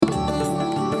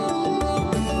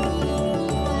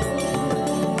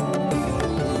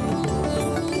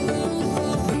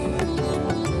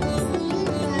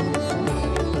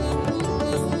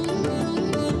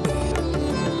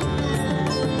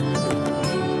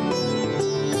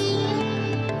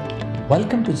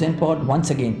Welcome to ZenPod once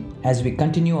again as we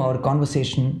continue our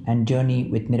conversation and journey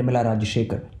with Nirmala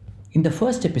Rajashekar. In the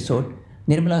first episode,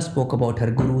 Nirmala spoke about her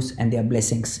gurus and their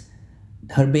blessings,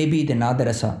 her baby, the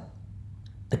Nadarasa,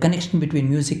 the connection between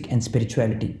music and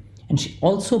spirituality. And she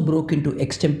also broke into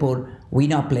extempore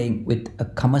veena playing with a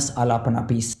Kamas Alapana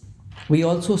piece. We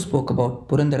also spoke about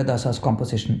Purandaradasa's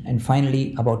composition and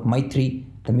finally about Maitri,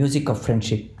 the music of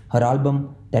friendship, her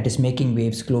album that is making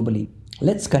waves globally.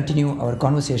 Let's continue our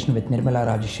conversation with Nirmala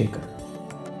Rajashekar.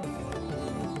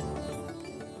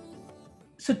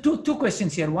 So two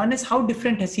questions here. One is, how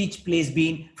different has each place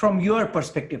been from your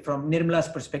perspective, from Nirmala's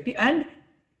perspective, and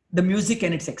the music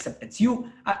and its acceptance?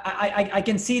 I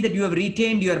can see that you have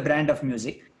retained your brand of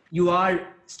music. You are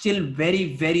still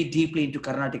very, very deeply into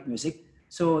Carnatic music.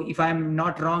 So if I'm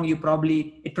not wrong, it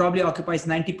probably occupies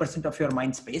 90% of your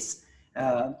mind space,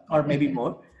 or maybe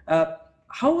more.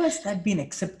 How has that been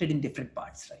accepted in different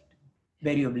parts, right?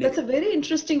 Where you have lived? That's a very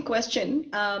interesting question,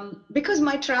 because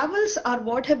my travels are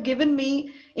what have given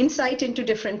me insight into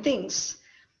different things.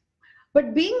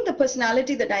 But being the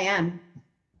personality that I am,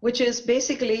 which is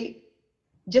basically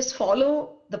just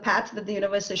follow the path that the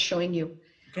universe is showing you.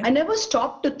 Okay. I never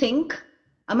stopped to think,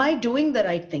 am I doing the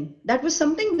right thing? That was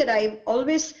something that I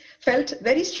always felt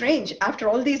very strange after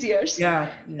all these years.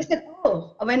 Yeah. I said,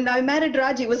 when I married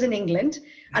Raj, he was in England,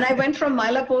 and I went from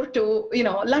Mylapore to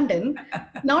London,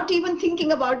 not even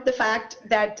thinking about the fact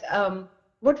that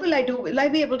what will I do? Will I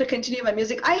be able to continue my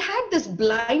music? I had this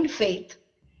blind faith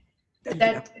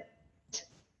that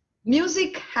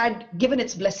music had given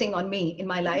its blessing on me in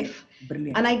my life.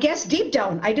 Brilliant. And I guess deep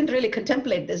down, I didn't really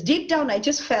contemplate this. Deep down, I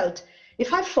just felt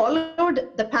if I followed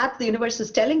the path the universe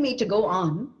is telling me to go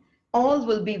on, all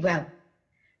will be well.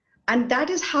 And that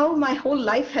is how my whole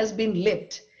life has been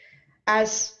lived,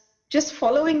 as just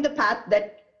following the path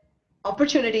that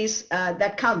opportunities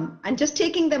that come and just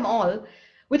taking them all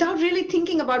without really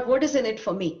thinking about what is in it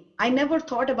for me. I never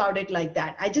thought about it like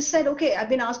that. I just said, okay, I've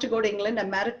been asked to go to England. I'm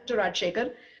married to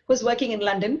Rajashekar, who's working in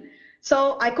London.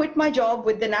 So I quit my job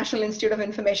with the National Institute of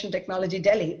Information Technology,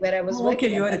 Delhi, where I was working.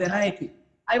 Okay, you were at NIIT.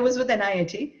 I was with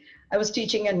NIIT. I was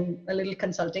teaching and a little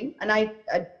consulting, and I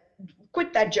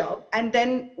quit that job and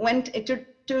then went to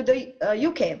the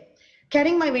UK,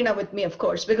 carrying my veena with me, of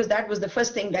course, because that was the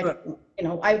first thing that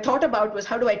I thought about was,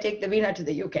 how do I take the veena to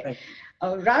the UK? Right.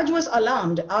 Raj was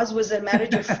alarmed. Ours was a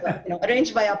marriage of,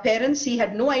 arranged by our parents. He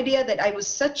had no idea that I was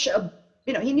such a,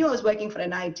 he knew I was working for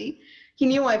NIIT. He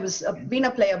knew I was a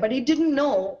veena player, but he didn't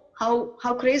know how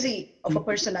crazy of a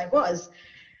person I was.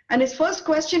 And his first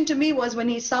question to me was, when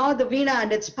he saw the veena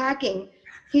and its packing,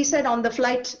 he said on the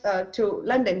flight to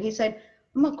London, he said,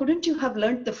 "Mama, couldn't you have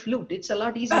learned the flute? It's a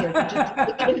lot easier to just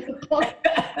take it in the pocket."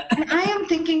 And I am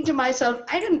thinking to myself,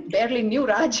 I barely knew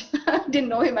Raj. I didn't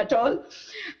know him at all.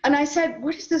 And I said,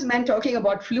 what is this man talking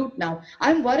about flute now?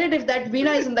 I'm worried if that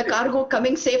veena is in the cargo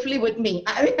coming safely with me.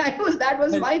 I mean, that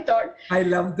was my thought. I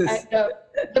love this. And,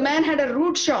 the man had a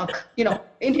rude shock,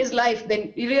 in his life.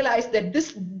 Then he realized that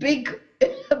this big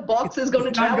box is going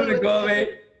to travel with go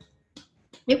away.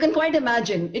 You can quite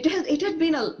imagine. It had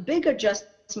been a big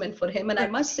adjustment for him. And I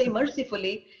must say,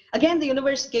 mercifully, again, the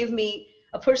universe gave me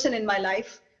a person in my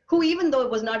life who, even though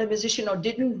was not a musician or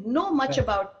didn't know much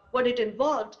about what it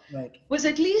involved, was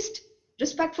at least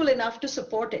respectful enough to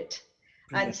support it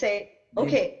and say,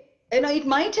 okay, it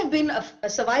might have been a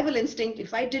survival instinct.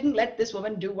 If I didn't let this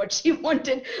woman do what she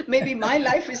wanted, maybe my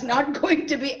life is not going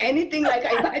to be anything like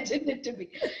I imagined it to be.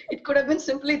 It could have been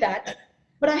simply that.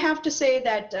 But I have to say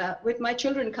that with my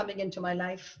children coming into my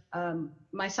life,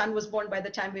 my son was born by the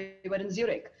time we were in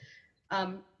Zurich.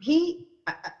 He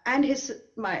and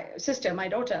my sister, my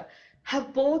daughter,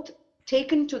 have both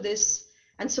taken to this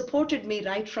and supported me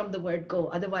right from the word go.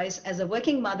 Otherwise, as a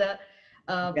working mother,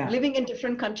 living in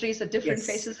different countries at different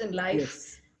phases in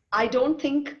life, I don't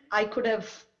think I could have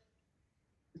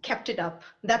kept it up.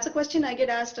 That's a question I get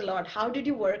asked a lot. How did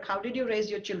you work? How did you raise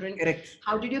your children? Correct.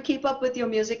 How did you keep up with your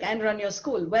music and run your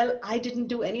school? Well, I didn't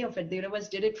do any of it. The universe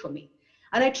did it for me.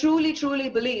 And I truly, truly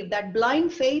believe that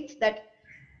blind faith that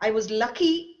I was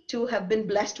lucky to have been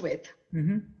blessed with.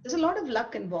 Mm-hmm. There's a lot of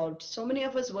luck involved. So many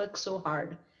of us work so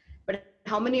hard, but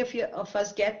how many of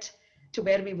us get to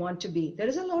where we want to be? There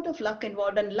is a lot of luck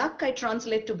involved, and luck I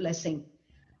translate to blessing.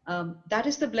 That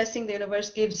is the blessing the universe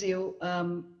gives you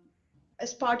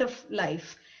as part of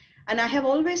life. And I have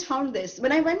always found this.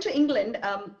 When I went to England,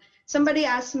 somebody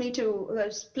asked me to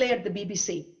play at the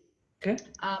BBC. Okay.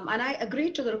 And I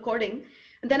agreed to the recording.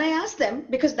 And then I asked them,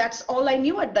 because that's all I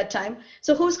knew at that time,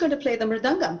 so who's going to play the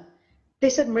mridangam? They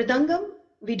said, mridangam?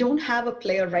 we don't have a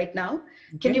player right now.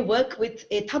 Can you work with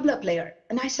a tabla player?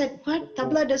 And I said, what?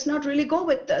 Tabla does not really go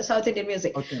with South Indian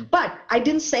music. Okay. But I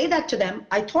didn't say that to them.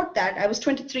 I thought that. I was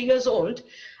 23 years old.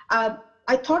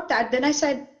 I thought that. Then I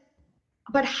said,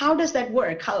 but how does that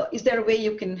work? How is there a way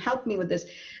you can help me with this?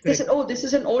 They said, oh, this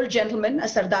is an old gentleman, a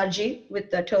Sardarji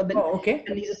with the turban. Oh, okay.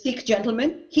 And he's a Sikh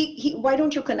gentleman. Why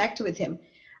don't you connect with him?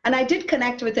 And I did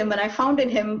connect with him, and I found in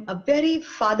him a very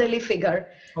fatherly figure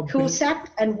who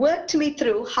sat and worked me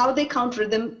through how they count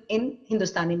rhythm in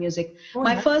Hindustani music.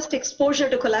 My first exposure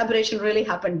to collaboration really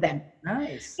happened then.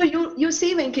 Nice. So you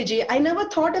see, Venkiji, I never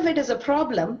thought of it as a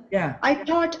problem. Yeah. I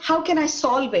thought, how can I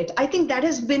solve it? I think that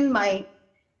has been my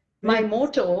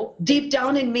motto deep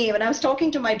down in me. When I was talking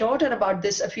to my daughter about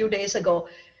this a few days ago,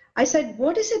 I said,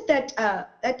 what is it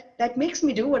that makes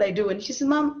me do what I do? And she said,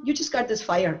 Mom, you just got this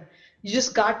fire. You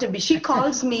just got to be. She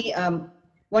calls me,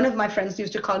 one of my friends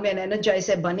used to call me an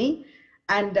Energizer bunny.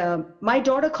 And my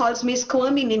daughter calls me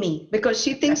Squirmy Nini because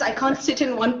she thinks I can't sit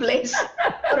in one place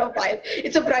for a while.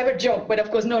 It's a private joke, but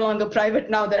of course no longer private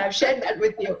now that I've shared that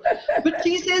with you. But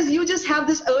she says you just have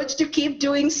this urge to keep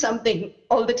doing something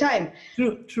all the time.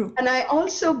 True. And I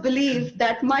also believe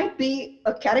that might be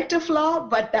a character flaw,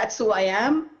 but that's who I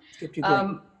am.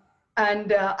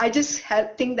 I just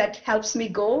think that helps me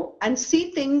go and see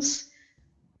things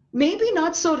maybe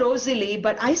not so rosily,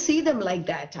 but I see them like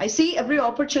that. I see every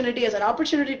opportunity as an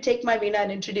opportunity to take my veena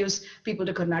and introduce people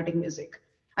to Carnatic music.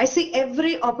 I see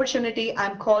every opportunity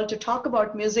I'm called to talk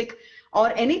about music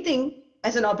or anything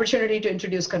as an opportunity to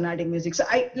introduce Carnatic music. So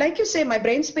like you say, my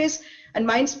brain space and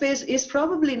mind space is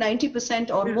probably 90%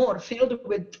 or more filled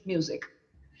with music.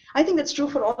 I think that's true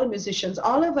for all musicians.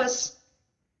 All of us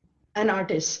and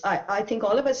artists, I think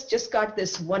all of us just got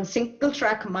this one single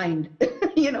track mind,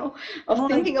 of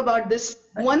thinking about this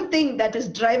one thing that is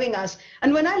driving us.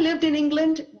 And when I lived in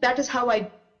England, that is how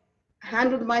I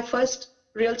handled my first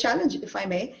real challenge, if I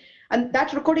may. And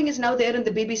that recording is now there in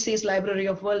the BBC's Library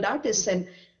of World Artists. And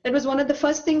it was one of the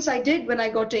first things I did when I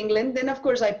got to England. Then, of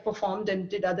course, I performed and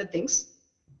did other things.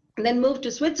 And then moved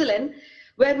to Switzerland,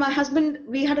 where my husband,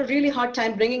 we had a really hard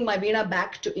time bringing my veena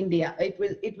back to India.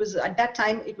 It was at that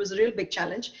time, it was a real big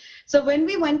challenge. So when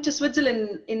we went to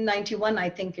Switzerland in 91, I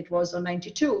think it was, or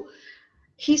 92,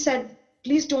 he said,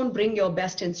 please don't bring your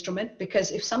best instrument,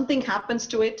 because if something happens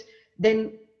to it,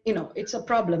 then, it's a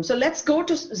problem. So let's go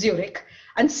to Zurich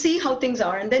and see how things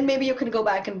are. And then maybe you can go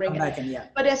back and bring it.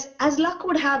 But as luck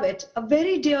would have it, a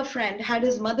very dear friend had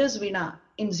his mother's veena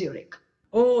in Zurich.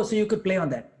 Oh, so you could play on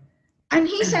that. And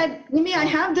he said, Mimi, I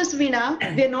have this veena.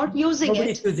 We're not using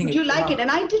it. Would you like it?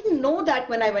 And I didn't know that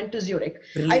when I went to Zurich.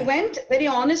 Brilliant. I went very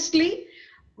honestly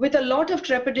with a lot of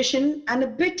trepidation and a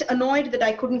bit annoyed that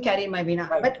I couldn't carry my veena.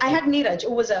 But I had Neeraj,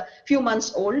 who was a few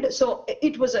months old. So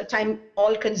it was a time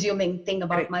all-consuming thing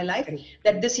about my life.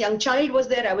 That this young child was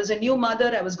there. I was a new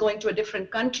mother. I was going to a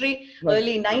different country,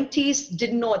 early 90s,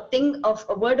 didn't know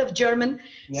a word of German.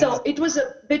 Yeah. So it was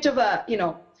a bit of a,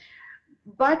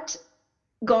 but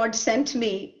God sent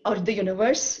me, or the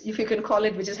universe, if you can call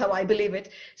it, which is how I believe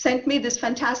it, sent me this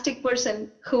fantastic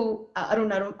person who, Arun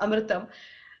Amritam,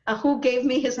 who gave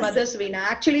me his mother's veena.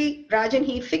 Actually, Rajan,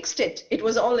 he fixed it. It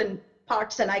was all in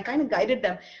parts and I kind of guided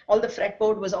them. All the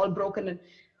fretboard was all broken and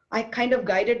I kind of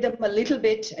guided them a little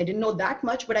bit. I didn't know that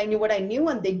much, but I knew what I knew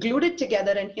and they glued it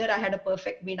together. And here I had a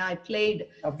perfect veena. I played,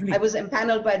 I was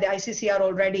empaneled by the ICCR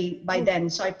already by then.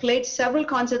 So I played several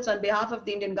concerts on behalf of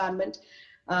the Indian government.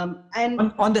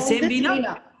 And on the same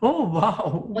veena? Oh,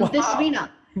 wow. On this veena.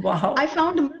 Wow. I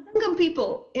found Mridangam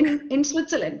people in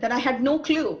Switzerland that I had no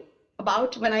clue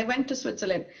about when I went to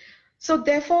Switzerland. So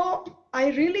therefore, I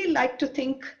really like to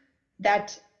think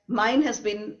that mine has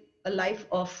been a life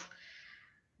of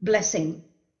blessing.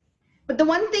 But the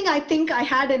one thing I think I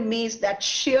had in me is that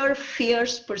sheer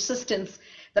fierce persistence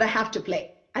that I have to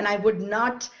play. And I would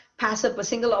not pass up a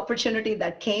single opportunity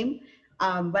that came.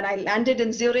 When I landed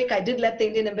in Zurich, I did let the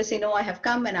Indian Embassy know I have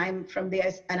come and I'm from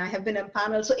and I have been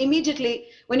empaneled. So immediately,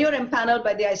 when you're empaneled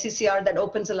by the ICCR, that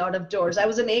opens a lot of doors. I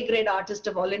was an A-grade artist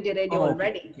of All India Radio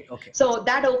already. Okay. So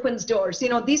that opens doors.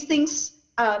 These things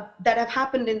that have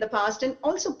happened in the past, and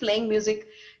also playing music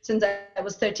since I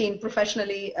was 13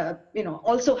 professionally,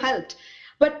 also helped.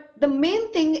 But the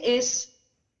main thing is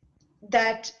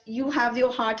that you have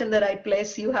your heart in the right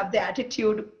place. You have the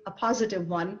attitude, a positive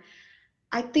one.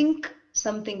 I think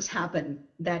some things happen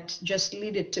that just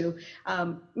lead it to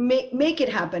make it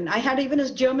happen. I had even a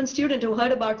German student who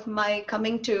heard about my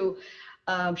coming to,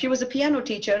 she was a piano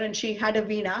teacher and she had a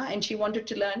veena and she wanted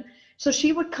to learn. So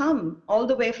she would come all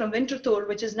the way from Winterthur,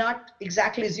 which is not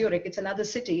exactly Zurich, it's another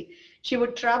city. She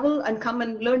would travel and come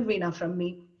and learn veena from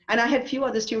me. And I had few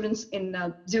other students in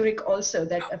Zurich also,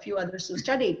 that a few others who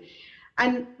studied.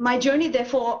 And my journey,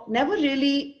 therefore, never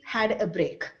really had a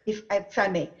break, if I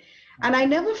may. And I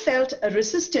never felt a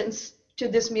resistance to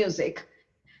this music.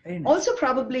 Very nice. Also,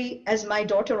 probably, as my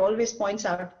daughter always points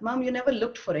out, Mom, you never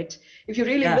looked for it. If you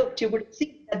really looked, you would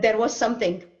see that there was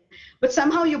something. But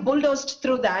somehow you bulldozed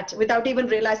through that without even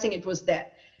realizing it was there.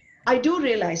 I do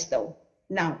realize, though,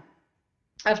 now,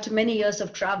 after many years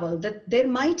of travel, that there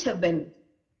might have been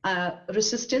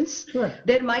resistance. Sure.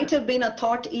 There might have been a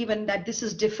thought even that this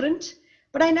is different.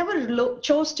 But I never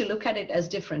chose to look at it as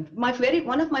different.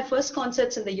 One of my first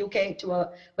concerts in the UK to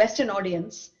a Western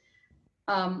audience,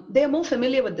 they are more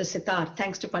familiar with the sitar,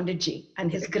 thanks to Panditji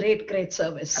and his great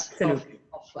service of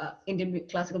Indian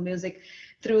classical music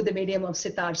through the medium of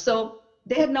sitar. So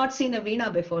they had not seen a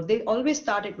veena before. They always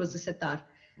thought it was the sitar.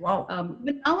 Wow.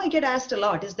 But now I get asked a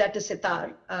lot, is that a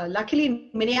sitar? Luckily, in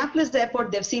Minneapolis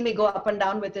airport, they've seen me go up and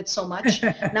down with it so much.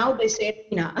 Now they say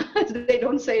veena. They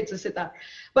don't say it's a sitar.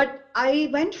 But I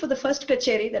went for the first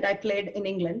kacheri that I played in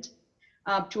England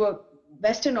to a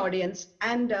Western audience,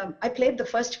 and I played the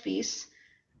first piece,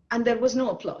 and there was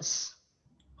no applause.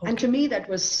 Okay. And to me, that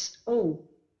was, oh,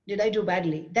 did I do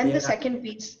badly? Then the second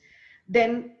piece,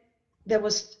 then there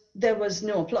was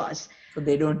no applause. So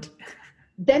they don't.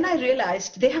 Then I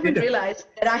realized, they haven't realized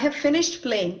that I have finished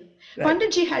playing. Right.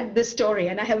 Panditji had this story,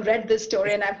 and I have read this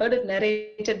story, and I've heard it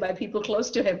narrated by people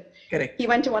close to him. Correct. He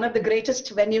went to one of the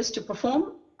greatest venues to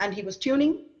perform, and he was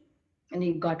tuning, and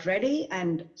he got ready,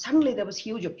 and suddenly there was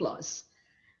huge applause.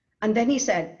 And then he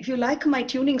said, if you like my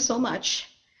tuning so much,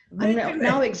 I'm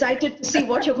now excited to see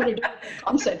what you're going to do at the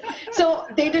concert. So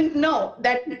they didn't know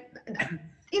that,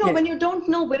 when you don't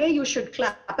know where you should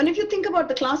clap. And if you think about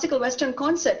the classical Western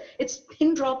concert, it's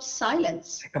pin drop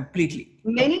silence. Completely.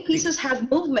 Many pieces have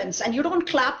movements, and you don't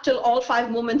clap till all 5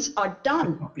 movements are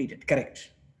done. Completed.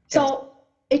 Correct. So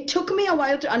it took me a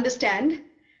while to understand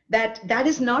that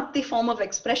is not the form of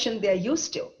expression they're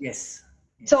used to. Yes.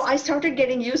 So I started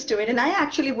getting used to it, and I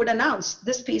actually would announce,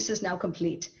 this piece is now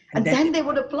complete. And then they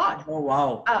would applaud. Oh,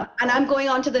 wow. And I'm going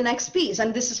on to the next piece,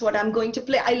 and this is what I'm going to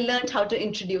play. I learned how to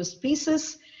introduce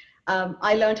pieces.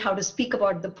 I learned how to speak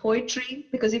about the poetry,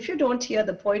 because if you don't hear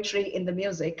the poetry in the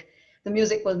music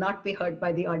will not be heard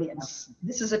by the audience.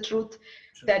 This is a truth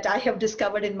that I have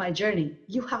discovered in my journey.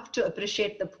 You have to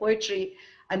appreciate the poetry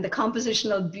and the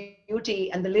compositional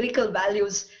beauty and the lyrical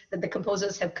values that the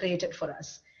composers have created for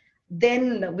us.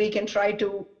 Then we can try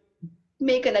to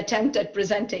make an attempt at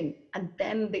presenting, and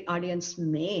then the audience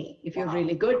may, if you're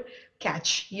really good,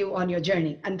 catch you on your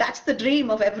journey. And that's the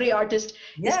dream of every artist,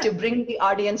 is to bring the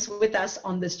audience with us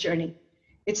on this journey.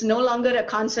 It's no longer a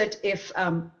concert if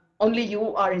only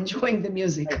you are enjoying the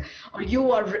music, or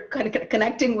you are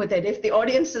connecting with it. If the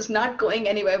audience is not going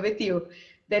anywhere with you,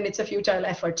 then it's a futile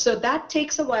effort. So that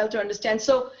takes a while to understand.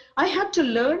 So I had to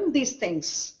learn these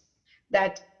things,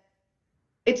 that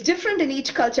it's different in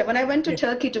each culture. When I went to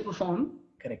Turkey to perform,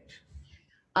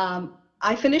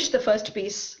 I finished the first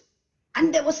piece,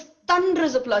 and there was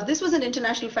thunderous applause. This was an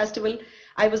international festival.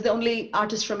 I was the only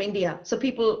artist from India. So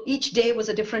people, each day was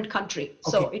a different country.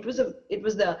 So it was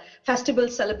the festival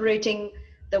celebrating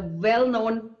the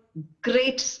well-known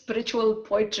great spiritual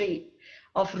poetry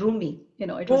of Rumi.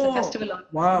 It was a festival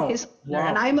on his.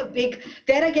 And I'm a big,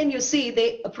 there again, you see,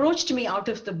 they approached me out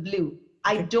of the blue.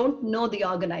 I don't know the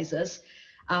organizers.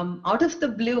 Out of the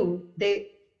blue,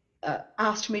 they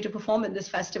asked me to perform in this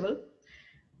festival.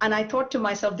 And I thought to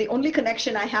myself, the only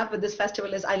connection I have with this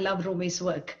festival is I love Rumi's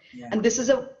work. And this is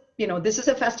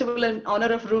a festival in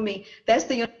honor of Rumi. There's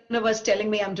the universe telling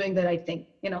me I'm doing the right thing.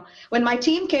 When my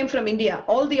team came from India,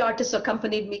 all the artists who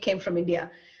accompanied me came from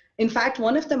India. In fact,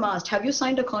 one of them asked, have you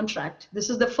signed a contract? This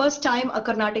is the first time a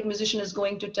Carnatic musician is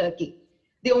going to Turkey.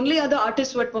 The only other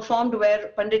artists who had performed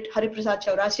were Pandit Hariprasad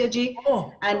Chaurasia ji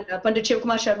and Pandit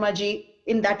Shivkumar Sharma ji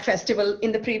in that festival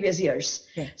in the previous years.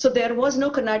 So there was no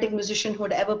Carnatic musician who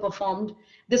had ever performed.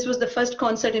 This was the first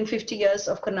concert in 50 years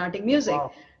of Carnatic music.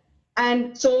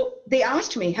 And so they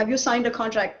asked me, have you signed a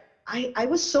contract? I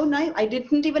was so naive. I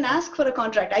didn't even ask for a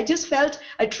contract. I just felt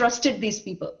I trusted these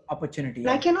people. Opportunity.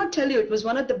 I cannot tell you, it was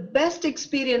one of the best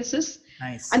experiences.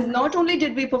 Nice. And not only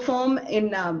did we perform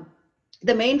in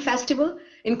the main festival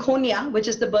in Konya, which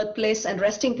is the birthplace and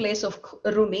resting place of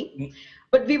Rumi,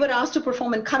 but we were asked to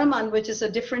perform in Karaman, which is a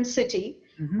different city,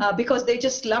 because they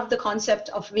just loved the concept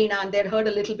of veena, and they'd heard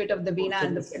a little bit of the veena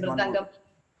and the mridangam.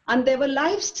 And there were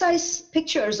life-size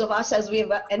pictures of us as we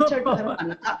entered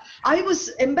Karaman. I was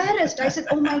embarrassed. I said,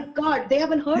 oh my God, they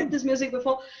haven't heard this music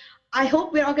before. I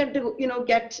hope we're not going to,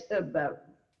 get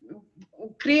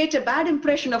create a bad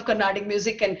impression of Carnatic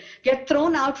music and get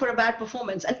thrown out for a bad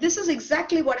performance. And this is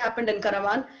exactly what happened in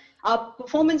Karaman. Our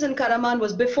performance in Karaman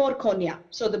was before Konya.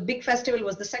 So the big festival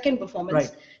was the second performance.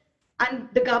 Right. And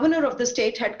the governor of the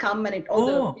state had come, and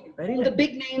all the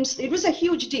big names. It was a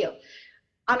huge deal.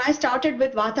 And I started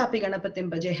with Vatapi Ganapatim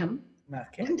Bajeham.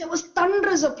 Okay. And there was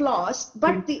thunderous applause,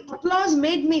 but the applause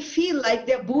made me feel like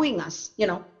they're booing us,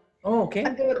 Oh, okay.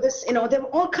 And there were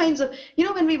all kinds of,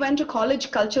 when we went to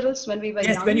college culturals when we were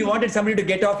young. When you wanted somebody to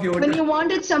get off, you would. When you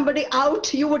wanted somebody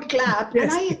out, you would clap.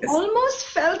 Yes, and I almost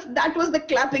felt that was the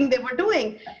clapping they were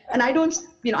doing. And I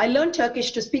learned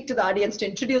Turkish to speak to the audience, to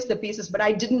introduce the pieces, but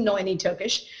I didn't know any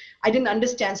Turkish. I didn't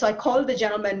understand. So I called the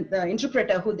gentleman, the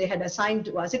interpreter who they had assigned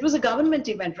to us. It was a government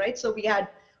event, right? So we had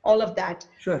all of that.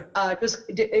 Sure.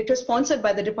 It was sponsored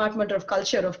by the Department of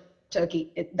Culture of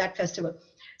Turkey, that festival.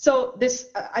 So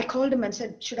I called him and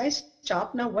said, should I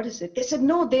stop now? What is it? They said,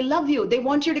 no, they love you. They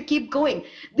want you to keep going.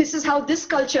 This is how this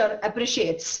culture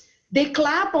appreciates. They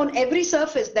clap on every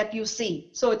surface that you see.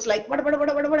 So it's like, what.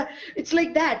 It's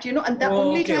like that, and the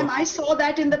only time I saw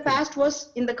that in the past was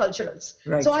in the culturals.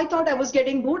 Right. So I thought I was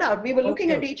getting booed out. We were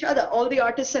looking at each other, all the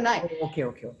artists and I. Okay.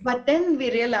 But then we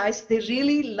realized they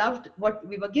really loved what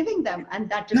we were giving them, and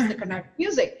that is the Carnatic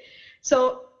music.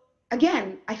 So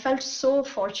again, I felt so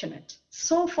fortunate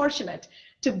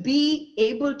to be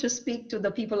able to speak to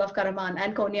the people of Karaman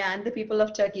and Konya and the people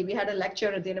of Turkey. We had a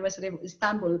lecture at the University of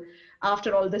Istanbul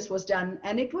after all this was done.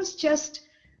 And it was just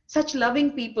such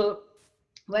loving people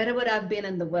wherever I've been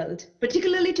in the world,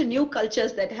 particularly to new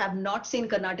cultures that have not seen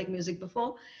Carnatic music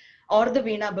before or the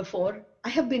Veena before. I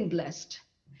have been blessed.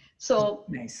 So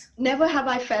nice. Never have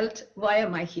I felt, why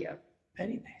am I here?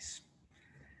 Very nice.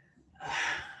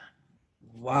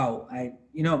 Wow.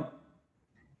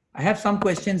 I have some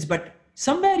questions, but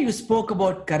somewhere you spoke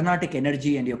about Carnatic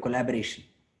energy and your collaboration.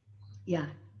 Yeah.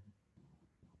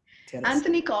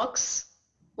 Anthony Cox,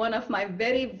 one of my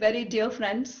very, very dear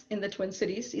friends in the Twin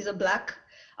Cities. He's a Black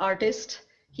artist.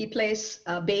 He plays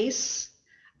bass,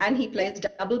 and he plays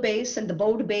double bass and the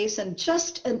bowed bass, and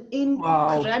just an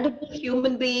incredible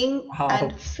human being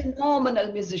and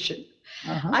phenomenal musician.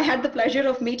 I had the pleasure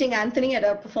of meeting Anthony at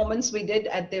a performance we did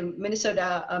at the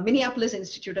Minneapolis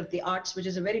Institute of the Arts, which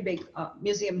is a very big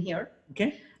museum here.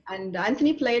 Okay. And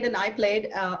Anthony played and I played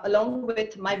along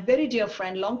with my very dear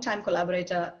friend, longtime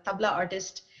collaborator, tabla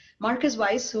artist, Marcus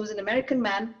Weiss, who's an American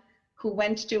man who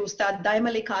went to Ustad Daim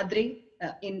Ali Qadri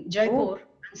in Jaipur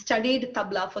and studied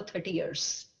tabla for 30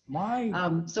 years.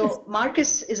 So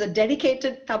Marcus is a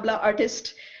dedicated tabla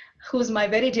artist who's my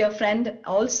very dear friend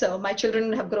also. My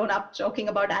children have grown up talking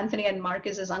about Anthony and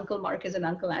Marcus as Uncle Marcus and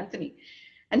Uncle Anthony.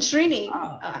 And Srini,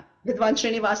 Vidwan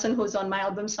Srinivasan, who's on my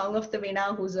album Song of the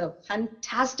Veena, who's a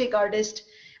fantastic artist,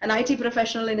 an IT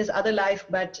professional in his other life,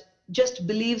 but just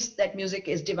believes that music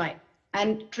is divine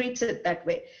and treats it that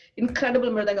way. Incredible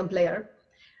Mridangam player.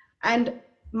 And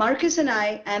Marcus and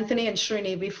I, Anthony and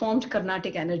Srini, we formed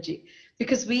Carnatic Energy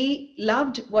because we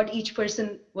loved what each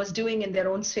person was doing in their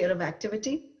own sphere of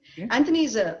activity. Okay. Anthony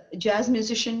is a jazz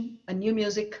musician, a new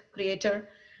music creator,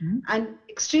 and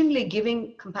extremely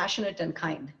giving, compassionate, and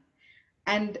kind.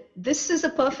 And this is a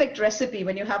perfect recipe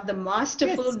when you have the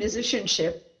masterful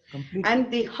musicianship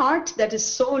and the heart that is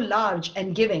so large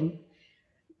and giving.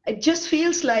 It just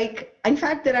feels like, in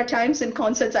fact, there are times in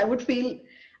concerts I would feel,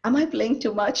 am I playing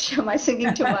too much? Am I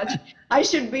singing too much? I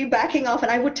should be backing off.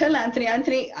 And I would tell Anthony,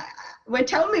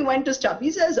 tell me when to stop.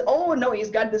 He says, oh no, he's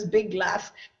got this big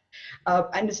laugh.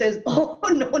 And he says, oh,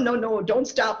 no, don't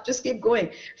stop. Just keep going.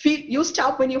 You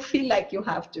stop when you feel like you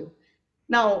have to.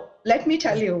 Now, let me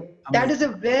tell you, that is a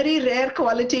very rare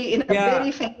quality in a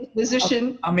very famous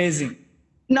musician. Amazing.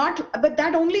 But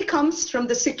that only comes from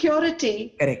the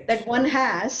security that one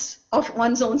has of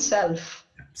one's own self.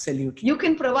 Absolutely. You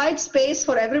can provide space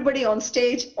for everybody on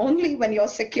stage only when you're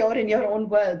secure in your own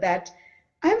world that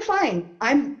I'm fine.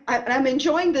 I'm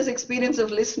enjoying this experience of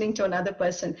listening to another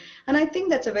person. And I think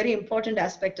that's a very important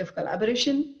aspect of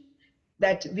collaboration,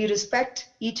 that we respect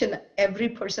each and every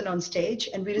person on stage,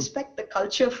 and we respect the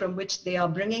culture from which they are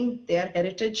bringing their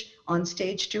heritage on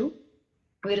stage too.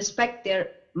 We respect their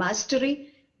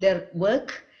mastery, their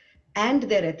work, and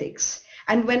their ethics.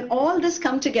 And when all this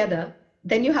come together,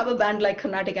 then you have a band like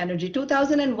Carnatic Energy.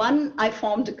 2001, I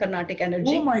formed Carnatic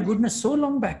Energy. Oh my goodness, so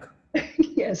long back.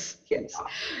 Yes.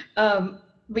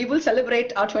 We will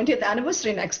celebrate our 20th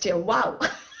anniversary next year. Wow.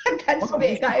 That's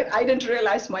big. I didn't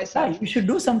realize myself. We should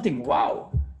do something.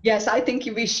 Wow. Yes, I think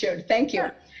we should. Thank you.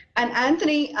 And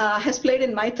Anthony has played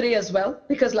in Maitri as well,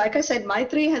 because like I said,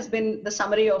 Maitri has been the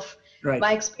summary of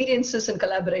my experiences in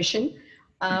collaboration.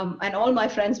 and all my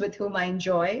friends with whom I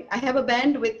enjoy. I have a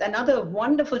band with another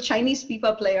wonderful Chinese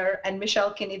pipa player and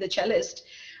Michelle Kinney, the cellist,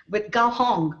 with Gao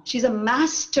Hong. She's a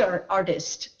master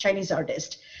artist, Chinese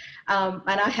artist. And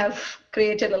I have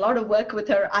created a lot of work with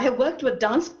her. I have worked with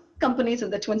dance companies in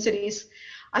the Twin Cities.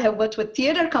 I have worked with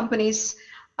theater companies.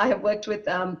 I have worked with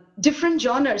different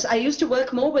genres. I used to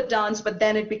work more with dance, but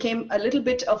then it became a little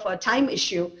bit of a time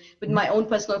issue with my own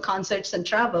personal concerts and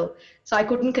travel. So I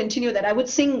couldn't continue that. I would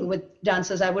sing with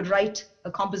dancers. I would write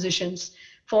compositions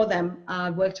for them. I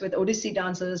worked with Odissi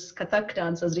dancers, Kathak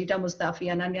dancers, Rita Mustafi,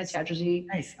 Ananya Chatterjee,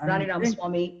 Nice. Rani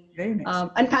Ramaswamy, Very nice.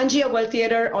 and Pangaea World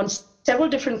Theatre on several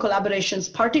different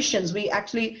collaborations, partitions. We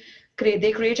actually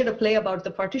they created a play about the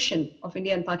partition of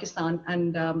India and Pakistan,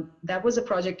 and that was a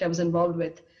project I was involved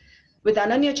with. With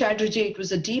Ananya Chatterjee, it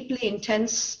was a deeply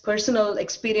intense personal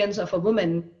experience of a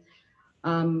woman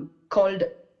called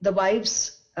The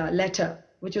Wife's Letter,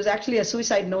 which was actually a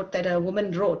suicide note that a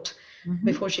woman wrote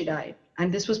before she died.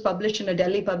 And this was published in a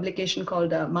Delhi publication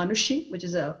called Manushi, which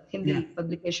is a Hindi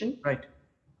publication. Right.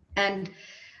 And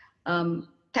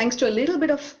thanks to a little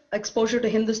bit of exposure to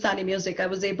Hindustani music, I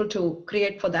was able to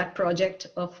create for that project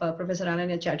of Professor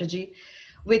Ananya Chatterjee.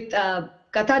 With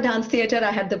Katha Dance Theatre,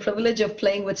 I had the privilege of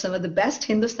playing with some of the best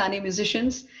Hindustani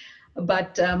musicians.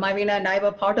 But Mavina and I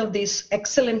were part of these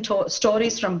excellent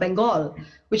stories from Bengal,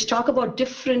 which talk about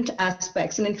different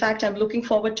aspects. And in fact, I'm looking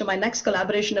forward to my next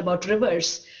collaboration about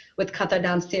rivers with Katha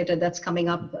Dance Theatre that's coming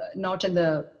up, not in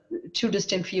the too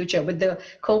distant future. With the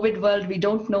COVID world, we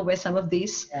don't know where some of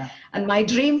these. Yeah. And my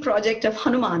dream project of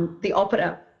Hanuman, the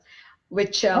opera,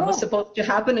 which was supposed to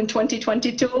happen in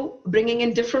 2022, bringing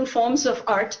in different forms of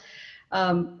art.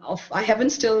 I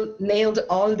haven't still nailed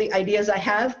all the ideas I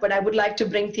have, but I would like to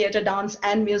bring theater, dance,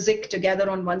 and music together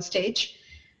on one stage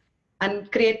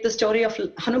and create the story of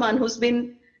Hanuman, who's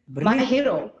been my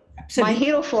hero, Absolutely. my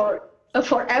hero for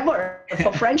forever,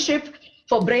 for friendship,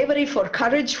 for bravery, for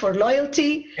courage, for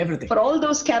loyalty, Everything. for all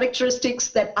those characteristics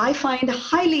that I find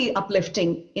highly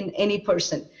uplifting in any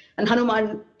person. And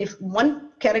Hanuman, if one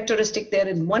characteristic there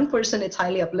in one person, it's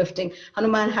highly uplifting.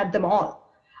 Hanuman had them all.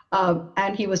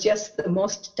 And he was just the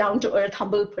most down-to-earth,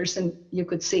 humble person you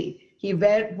could see. He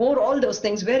wore all those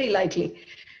things very lightly.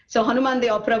 So Hanuman the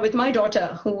Opera with my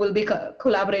daughter, who will be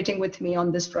collaborating with me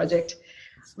on this project.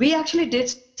 We actually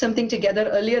did something together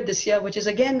earlier this year, which is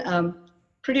again,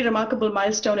 pretty remarkable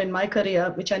milestone in my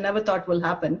career, which I never thought will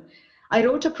happen. I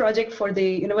wrote a project for the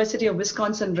University of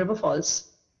Wisconsin River Falls.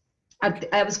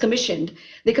 I was commissioned.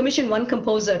 They commission one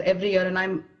composer every year, and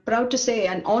I'm proud to say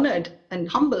and honored and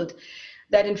humbled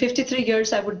that in 53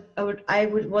 years, I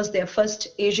was their first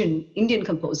Asian Indian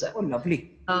composer. Oh,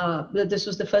 lovely. This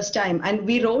was the first time. And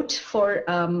we wrote for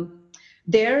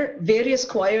their various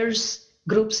choirs,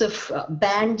 groups of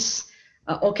bands,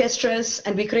 orchestras,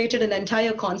 and we created an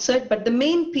entire concert. But the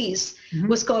main piece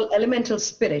was called Elemental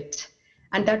Spirit.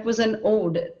 And that was an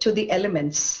ode to the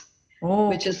elements,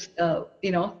 which is,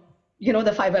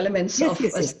 the five elements of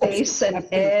space and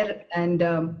air and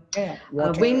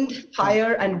wind,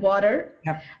 fire, and water.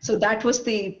 Yeah. So that was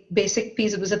the basic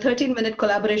piece. It was a 13-minute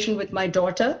collaboration with my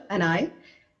daughter and I,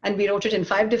 and we wrote it in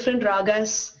 5 different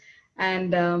ragas.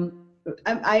 And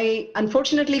I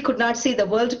unfortunately could not see the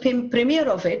world premiere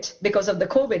of it because of the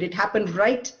COVID. It happened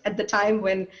right at the time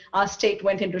when our state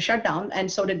went into shutdown,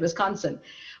 and so did Wisconsin.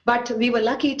 But we were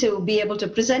lucky to be able to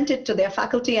present it to their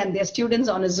faculty and their students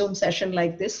on a Zoom session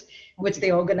like this, which they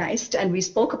organized. And we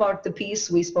spoke about the piece.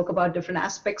 We spoke about different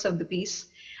aspects of the piece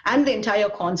and the entire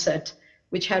concert,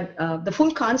 which had the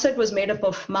full concert was made up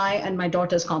of my and my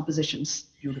daughter's compositions.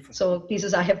 Beautiful. So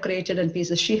pieces I have created and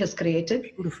pieces she has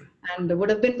created. Beautiful. And would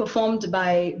have been performed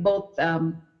by both.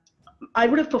 I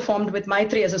would have performed with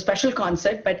Maitri as a special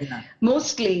concert, but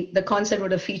mostly the concert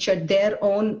would have featured their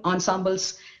own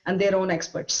ensembles and their own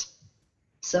experts.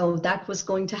 So that was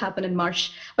going to happen in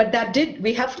March, but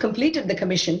we have completed the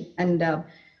commission, and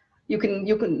you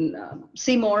can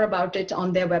see more about it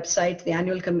on their website, the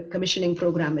annual commissioning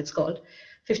program it's called.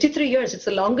 53 years, it's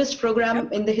the longest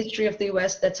program in the history of the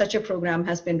US that such a program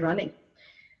has been running.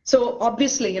 So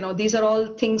obviously, these are all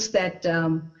things that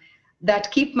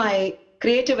that keep my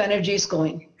creative energies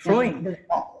going. Flowing. There's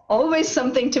always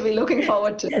something to be looking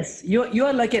forward to. Yes, you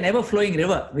are like an ever-flowing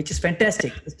river, which is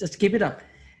fantastic. Just keep it up.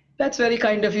 That's very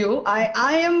kind of you.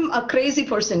 I am a crazy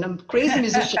person. I'm a crazy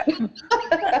musician.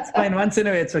 That's fine. Once in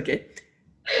a way, it's okay.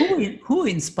 Who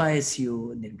inspires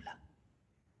you, Nirmala?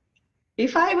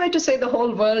 If I were to say the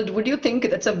whole world, would you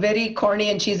think that's a very corny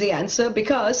and cheesy answer?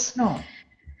 Because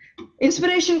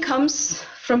inspiration comes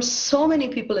from so many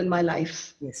people in my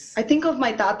life. Yes. I think of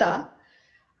my tata.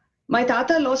 My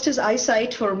tata lost his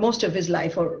eyesight for most of his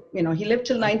life, or, he lived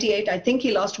till 98. I think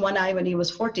he lost one eye when he was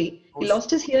 40. He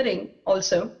lost his hearing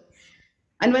also.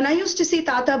 And when I used to see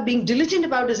Tata being diligent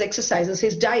about his exercises,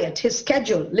 his diet, his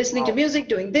schedule, listening to music,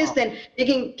 doing this, then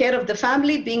taking care of the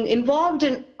family, being involved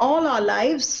in all our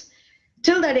lives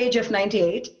till that age of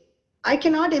 98, I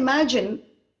cannot imagine.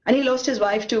 And he lost his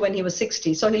wife too when he was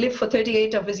 60. So he lived for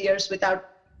 38 of his years without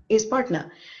his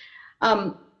partner.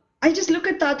 I just look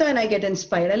at Tata and I get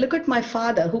inspired. I look at my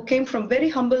father, who came from very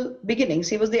humble beginnings.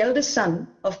 He was the eldest son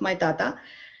of my Tata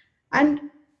and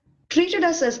treated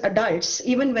us as adults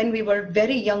even when we were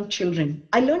very young children.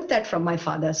 I learned that from my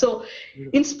father. So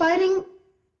inspiring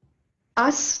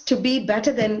us to be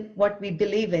better than what we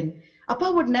believe in.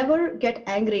 Appa would never get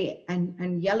angry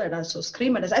and yell at us or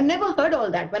scream at us. I've never heard all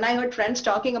that. When I heard friends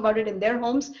talking about it in their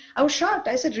homes, I was shocked.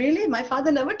 I said, really? My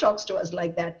father never talks to us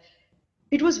like that.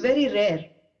 It was very rare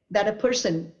that a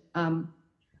person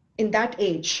in that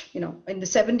age, in the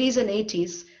 70s and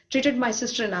 80s, treated my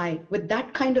sister and I with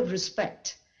that kind of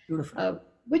respect.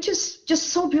 Which is just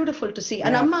so beautiful to see.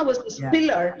 And Amma was this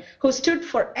pillar who stood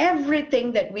for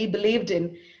everything that we believed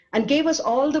in and gave us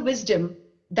all the wisdom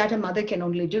that a mother can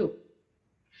only do.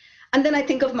 And then I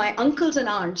think of my uncles and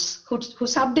aunts who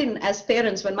subbed in as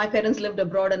parents when my parents lived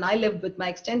abroad and I lived with my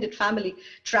extended family,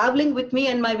 traveling with me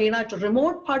and my Veena to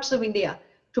remote parts of India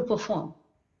to perform.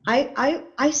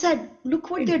 I said, look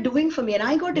what they're doing for me. And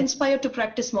I got inspired to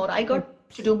practice more. I got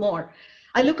to do more.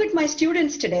 I look at my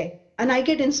students today and I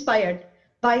get inspired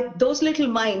by those little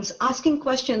minds asking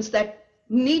questions that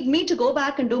need me to go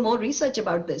back and do more research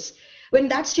about this. When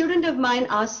that student of mine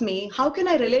asked me, how can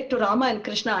I relate to Rama and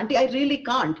Krishna? Auntie, I really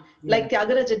can't, like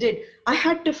Tyagaraja did. I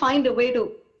had to find a way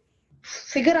to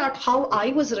figure out how I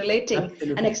was relating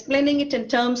and explaining it in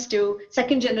terms to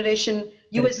second generation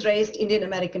US raised Indian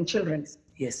American children.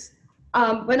 Yes.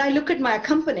 When I look at my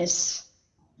accompanists,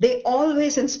 they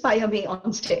always inspire me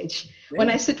on stage. When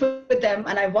I sit with them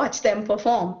and I watch them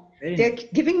perform, they're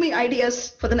giving me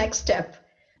ideas for the next step.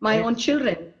 My own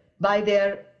children,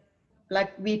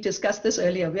 like we discussed this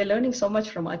earlier, we are learning so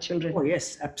much from our children. Oh,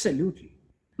 yes, absolutely.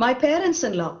 My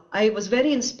parents-in-law, I was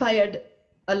very inspired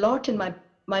a lot in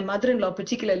my mother-in-law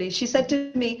particularly. She said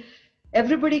to me,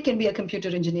 everybody can be a computer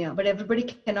engineer, but everybody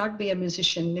cannot be a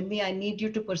musician. Nimmi, I need you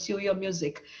to pursue your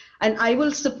music. And I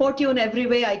will support you in every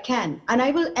way I can. And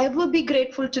I will ever be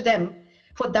grateful to them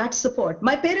for that support.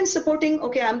 My parents supporting,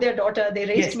 okay, I'm their daughter. They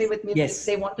raised me with music.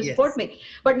 They want to support me.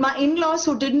 But my in-laws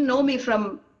who didn't know me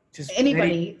from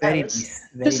anybody else,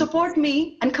 to support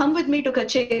me and come with me to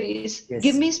kacheris,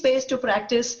 give me space to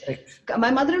practice. My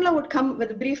mother-in-law would come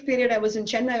with a brief period. I was in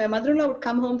Chennai. My mother-in-law would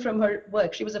come home from her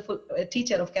work. She was a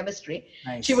teacher of chemistry.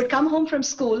 She would come home from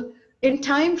school in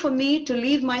time for me to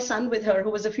leave my son with her,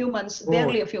 who was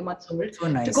barely a few months old,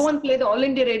 to go and play the All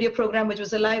India radio program, which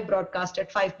was a live broadcast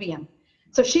at 5 p.m.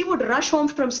 So she would rush home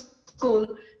from school,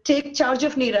 take charge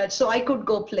of Neeraj so I could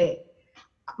go play.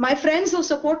 My friends who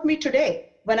support me today,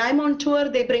 when I'm on tour,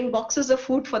 they bring boxes of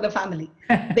food for the family.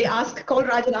 They call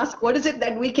Raj and ask, what is it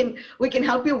that we can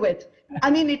help you with?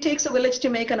 I mean, it takes a village to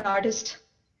make an artist.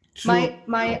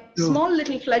 My small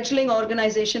little fledgling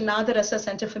organization, Nada Rasa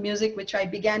Center for Music, which I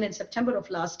began in September of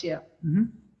last year,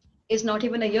 is not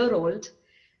even a year old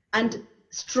and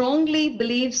strongly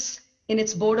believes in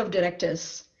its board of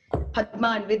directors.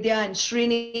 Padma and Vidya and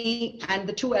Srini and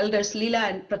the two elders, Leela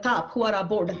and Pratap, who are our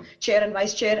board chair and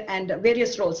vice chair and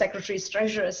various roles, secretaries,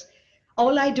 treasurers.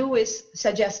 All I do is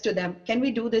suggest to them, can we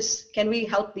do this? Can we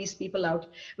help these people out?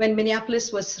 When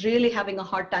Minneapolis was really having a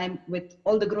hard time with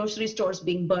all the grocery stores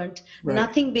being burnt,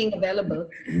 nothing being available,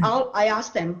 I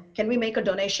asked them, can we make a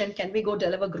donation? Can we go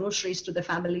deliver groceries to the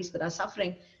families that are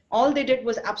suffering? All they did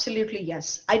was absolutely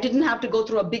yes. I didn't have to go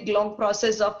through a big, long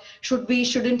process of should we,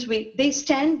 shouldn't we? They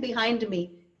stand behind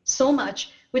me so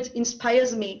much, which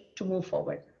inspires me to move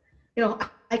forward.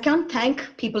 I can't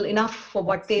thank people enough for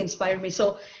what they inspired me.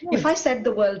 So if I said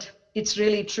the world, it's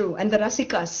really true. And the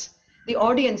Rasikas, the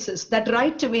audiences that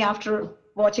write to me after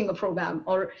watching a program,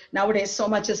 or nowadays so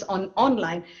much is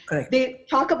online. They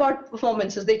talk about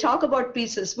performances, they talk about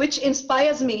pieces, which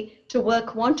inspires me to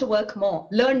want to work more,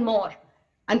 learn more,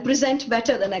 and present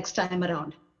better the next time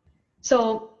around.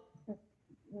 So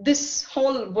this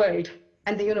whole world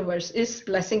and the universe is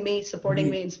blessing me, supporting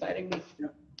me, inspiring me.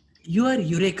 Your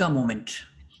eureka moment.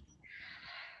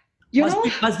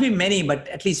 Must be many, but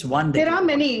at least one. There are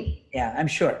many. Yeah, I'm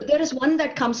sure. There is one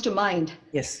that comes to mind.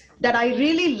 Yes. That I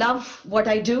really love what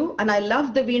I do, and I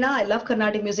love the Veena, I love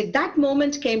Carnatic music. That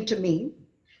moment came to me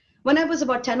when I was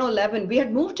about 10 or 11. We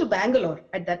had moved to Bangalore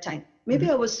at that time. Maybe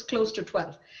I was close to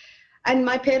 12. And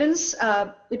my parents,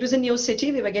 it was a new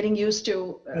city. We were getting used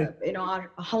to,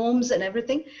 our homes and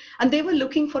everything. And they were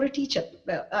looking for a teacher.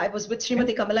 I was with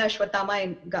Srimati Kamala Ashwatthama,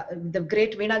 and the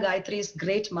great Veena Gayatri's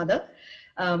great mother,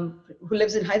 who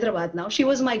lives in Hyderabad now. She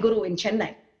was my guru in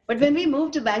Chennai. But when we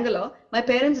moved to Bangalore, my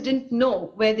parents didn't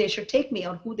know where they should take me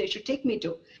or who they should take me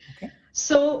to. Okay.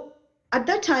 So at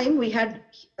that time, we had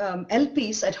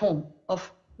LPs at home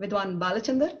of Vidwan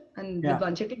Balachandar and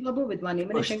Vidwan Chitti Babu, Vidwan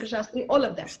Yamini Shankar Shastri, all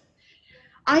of them.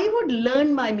 I would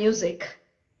learn my music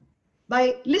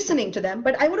by listening to them,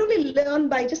 but I would only learn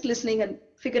by just listening and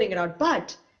figuring it out.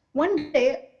 But one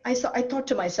day I thought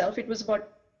to myself, it was about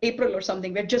April or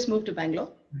something, we had just moved to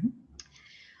Bangalore. Mm-hmm.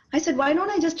 I said, why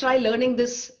don't I just try learning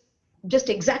this just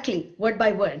exactly word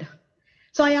by word?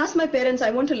 So I asked my parents, I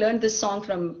want to learn this song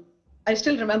from, I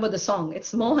still remember the song.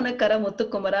 It's Mohana Kara Muttu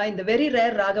Kumara in the very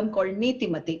rare ragam called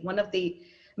Nitimati, one of the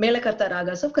Melakarta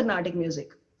ragas of Carnatic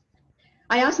music.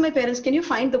 I asked my parents, can you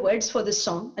find the words for this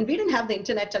song? And we didn't have the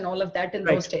internet and all of that in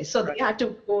those days. So they had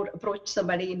to go approach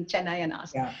somebody in Chennai and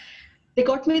ask. Yeah. They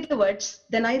got me the words.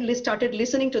 Then I started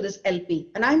listening to this LP.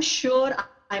 And I'm sure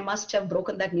I must have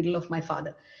broken that needle of my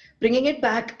father, bringing it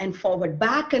back and forward,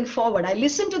 back and forward. I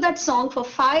listened to that song for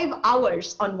 5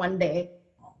 hours on one day.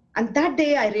 And that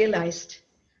day I realized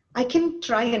I can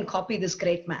try and copy this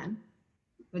great man,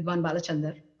 Vidwan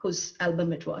Balachandar, whose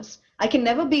album it was. I can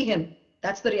never be him.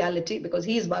 That's the reality, because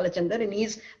he is Balachandar and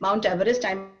he's Mount Everest.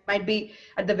 I might be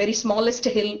at the very smallest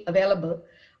hill available,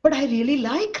 but I really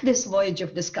like this voyage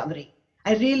of discovery.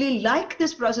 I really like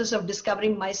this process of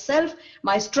discovering myself,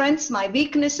 my strengths, my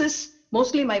weaknesses,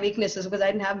 mostly my weaknesses, because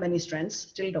I didn't have many strengths,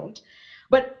 still don't.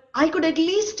 But I could at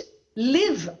least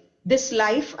live this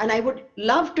life, and I would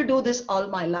love to do this all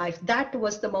my life. That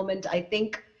was the moment, I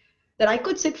think, that I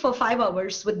could sit for 5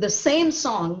 hours with the same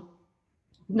song,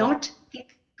 not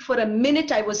for a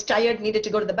minute I was tired, needed to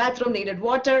go to the bathroom, needed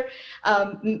water.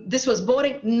 This was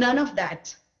boring, none of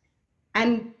that.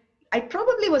 And it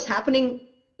probably was happening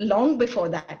long before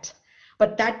that.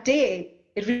 But that day,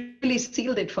 it really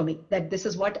sealed it for me, that this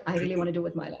is what I really want to do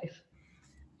with my life.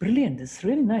 Brilliant. That's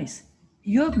really nice.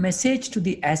 Your message to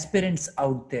the aspirants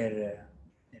out there,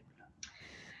 Nirmala?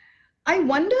 I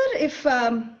wonder if,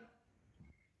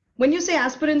 when you say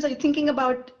aspirants, are you thinking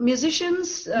about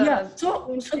musicians? Yeah,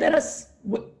 so there are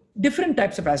different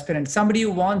types of aspirants. Somebody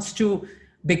who wants to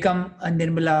become a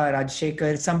Nirmala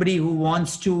Rajashekar, somebody who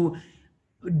wants to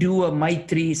do a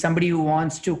Maitri, somebody who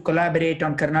wants to collaborate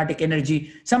on Carnatic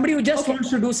energy, somebody who just wants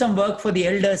to do some work for the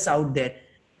elders out there.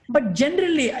 But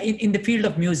generally in the field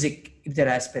of music, if there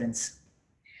are aspirants.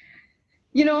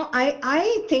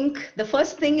 I think the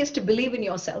first thing is to believe in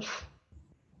yourself.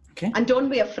 Okay. And don't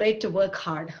be afraid to work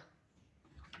hard.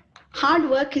 Hard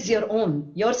work is your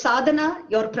own. Your sadhana,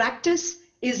 your practice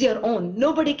is your own.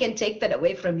 Nobody can take that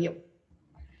away from you.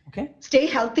 Okay. Stay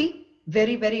healthy.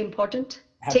 Very, very important.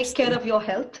 Absolutely. Take care of your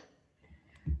health.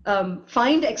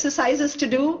 Find exercises to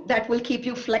do that will keep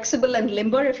you flexible and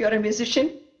limber if you're a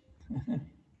musician.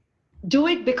 Do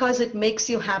it because it makes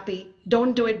you happy.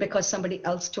 Don't do it because somebody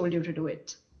else told you to do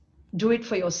it. Do it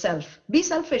for yourself. Be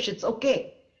selfish. It's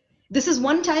okay. This is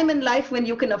one time in life when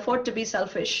you can afford to be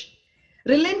selfish.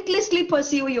 Relentlessly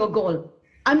pursue your goal.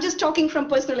 I'm just talking from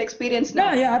personal experience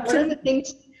now. Yeah, absolutely. What are the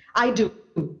things I do?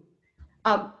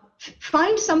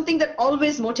 Find something that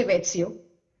always motivates you.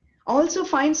 Also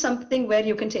find something where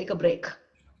you can take a break.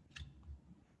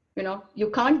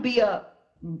 You can't be a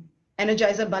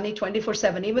Energizer Bunny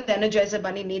 24/7. Even the Energizer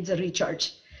Bunny needs a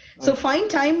recharge. So find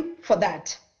time for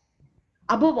that.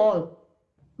 Above all,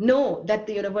 know that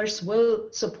the universe will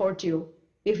support you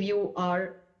if you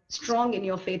are strong in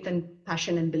your faith and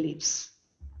passion and beliefs.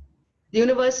 The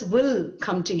universe will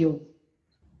come to you,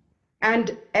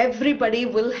 and everybody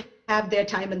will have their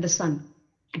time in the sun.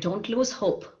 Don't lose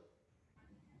hope.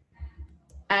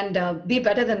 And be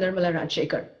better than Nirmala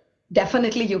Rajashekar.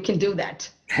 Definitely you can do that.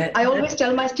 I always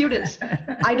tell my students,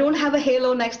 I don't have a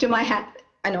halo next to my head,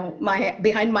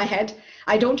 behind my head.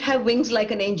 I don't have wings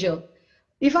like an angel.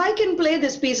 If I can play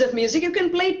this piece of music, you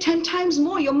can play it 10 times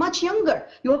more. You're much younger.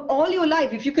 You have all your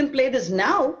life. If you can play this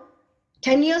now,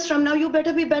 10 years from now, you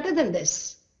better be better than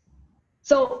this.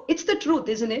 So it's the truth,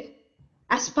 isn't it?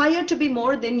 Aspire to be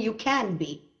more than you can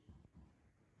be.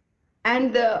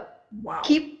 And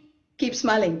keep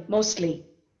smiling, mostly.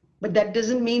 But that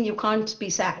doesn't mean you can't be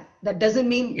sad. That doesn't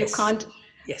mean you can't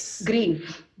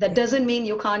grieve. That doesn't mean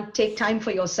you can't take time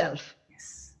for yourself.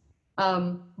 Yes.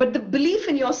 But the belief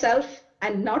in yourself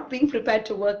and not being prepared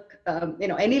to work,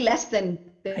 any less than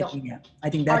the I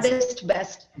think that's hardest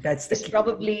best is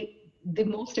probably the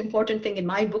most important thing in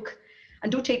my book.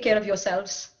 And do take care of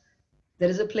yourselves. There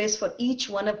is a place for each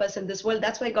one of us in this world.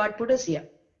 That's why God put us here.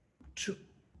 True.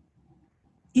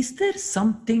 Is there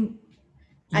something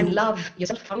And love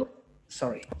yourself.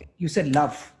 Sorry, you said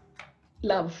love.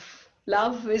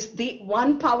 Love is the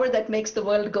one power that makes the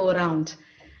world go around.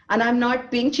 And I'm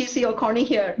not being cheesy or corny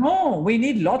here. No, we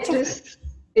need lots of it.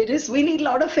 It is. We need a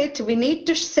lot of it. We need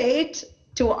to say it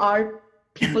to our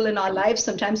people in our lives.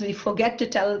 Sometimes we forget to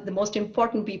tell the most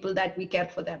important people that we care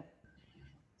for them.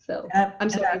 So I'm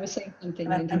sorry, I was saying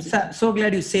something. I'm so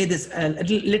glad you say this. A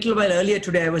little while earlier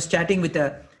today, I was chatting with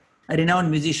a renowned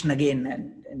musician again,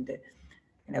 and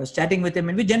I was chatting with him,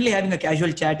 and we're generally having a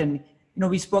casual chat, and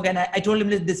we spoke, and I told him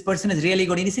that this person is really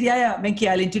good, and he said, yeah, Venki,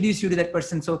 I'll introduce you to that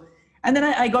person. So, and then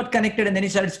I got connected, and then he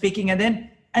started speaking, and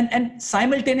then and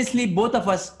simultaneously both of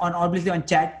us obviously on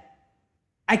chat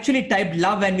actually typed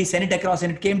love, and we sent it across,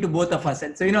 and it came to both of us.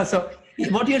 And so so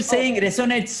what you're saying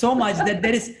resonates so much that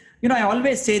there is, I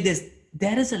always say this,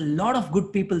 there is a lot of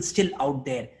good people still out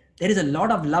there. There is a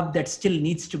lot of love that still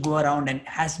needs to go around and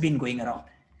has been going around.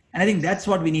 And I think that's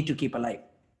what we need to keep alive.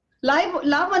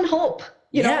 Love and hope.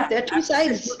 They're two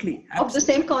sides of the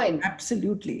same coin.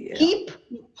 Absolutely. Yeah. Keep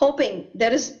hoping.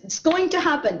 It's going to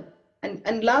happen.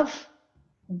 And love,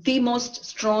 the most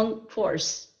strong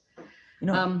force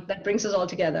that brings us all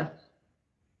together.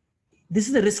 This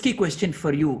is a risky question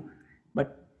for you,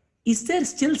 but is there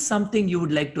still something you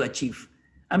would like to achieve?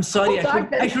 I'm sorry,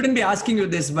 I shouldn't be asking you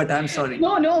this, but I'm sorry.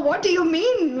 No, what do you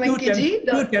mean, Venki?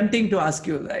 Too tempting to ask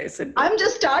you. I said, I'm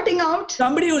just starting out.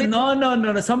 Somebody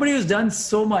who's done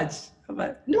so much.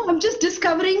 No, I'm just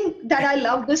discovering that I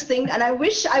love this thing, and I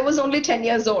wish I was only 10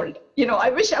 years old. I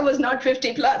wish I was not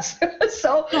 50 plus.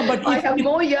 So I have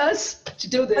more years to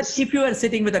do this. But if you are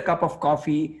sitting with a cup of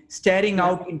coffee, staring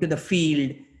out into the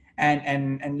field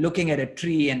and looking at a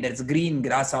tree, and there's green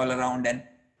grass all around, and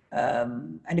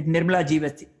if Nirmala ji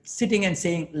was sitting and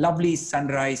saying lovely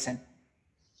sunrise, and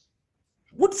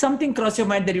would something cross your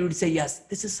mind that you would say, yes,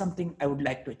 this is something I would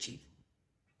like to achieve?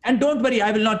 And don't worry,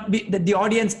 I will not be, the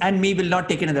audience and me will not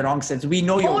take it in the wrong sense. We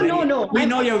know you're We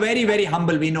know you're very, very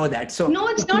humble. We know that. So no,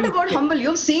 it's not about humble.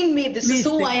 You've seen me. This is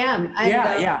who I am.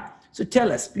 And, So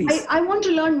tell us, please. I want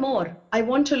to learn more. I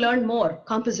want to learn more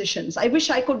compositions. I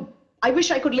wish I could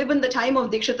live in the time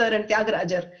of Dikshitar and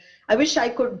Tyagarajar. I wish I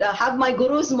could have my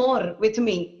gurus more with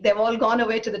me. They've all gone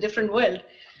away to the different world.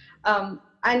 I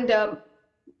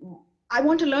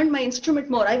want to learn my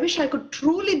instrument more. I wish I could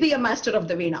truly be a master of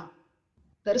the Veena.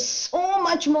 There is so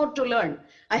much more to learn.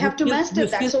 I have to master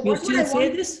that. So you still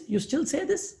say this? You still say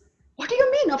this? What do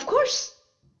you mean? Of course.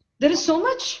 There is so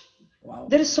much. Wow.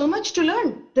 There is so much to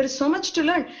learn. There is so much to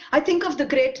learn. I think of the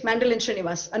great Mandolin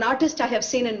Srinivas, an artist I have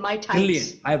seen in my times.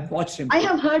 Brilliant. I've watched him. I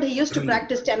have heard he used to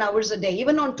practice 10 hours a day,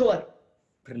 even on tour.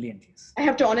 Brilliant. Yes. I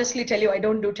have to honestly tell you, I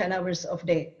don't do 10 hours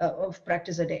of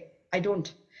practice a day. I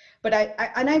don't. But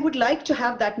I would like to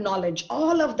have that knowledge,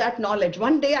 all of that knowledge.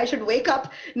 One day I should wake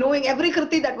up knowing every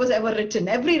kriti that was ever written,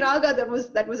 every raga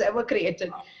that was ever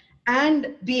created,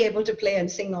 and be able to play and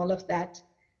sing all of that.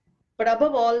 But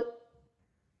above all,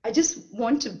 I just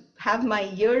want to have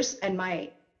my ears and my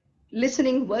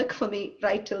listening work for me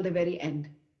right till the very end.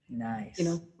 Nice.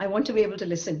 I want to be able to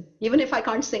listen. Even if I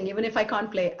can't sing, even if I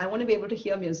can't play, I want to be able to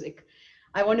hear music.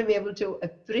 I want to be able to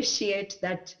appreciate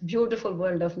that beautiful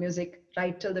world of music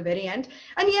right till the very end.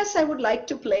 And yes, I would like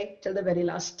to play till the very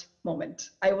last moment.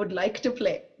 I would like to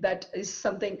play. That is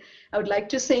something I would like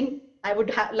to sing. I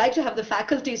would like to have the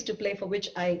faculties to play, for which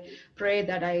I pray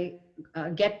that I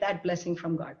get that blessing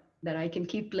from God, that I can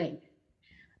keep playing.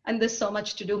 And there's so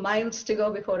much to do. Miles to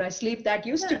go before I sleep. That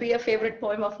used to be a favorite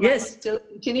poem of mine. Yes. Still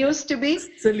continues to be.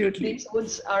 Absolutely. These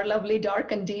woods are lovely,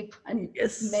 dark and deep, and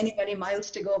yes, many, many miles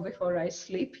to go before I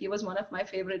sleep. He was one of my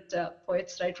favorite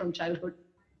poets right from childhood.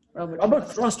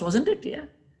 Robert Frost, wasn't it? Yeah.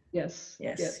 Yes.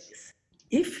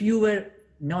 If you were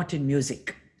not in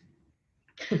music,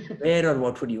 where or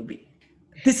what would you be?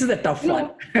 This is a tough one.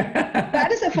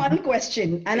 That is a fun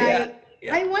question. And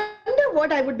I wonder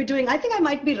what I would be doing. I think I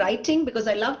might be writing, because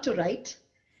I love to write.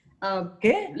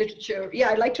 Literature. Yeah,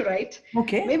 I like to write.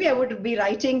 Okay. Maybe I would be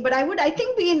writing, but I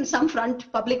think, be in some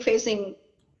front, public facing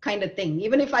kind of thing.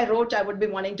 Even if I wrote, I would be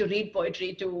wanting to read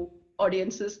poetry to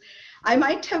audiences. I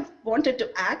might have wanted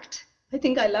to act. I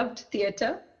think I loved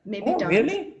theater, maybe dance.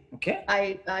 Really? Okay.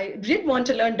 I did want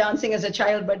to learn dancing as a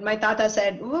child, but my tata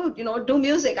said, do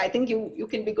music. I think you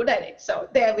can be good at it. So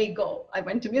there we go. I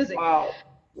went to music.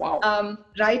 Wow.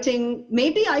 Writing,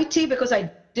 maybe IT, because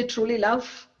I did truly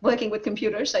love working with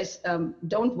computers. I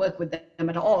don't work with them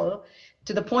at all,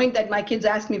 to the point that my kids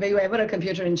ask me, were you ever a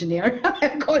computer engineer?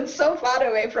 I've gone so far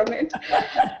away from it.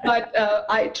 But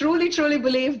I truly, truly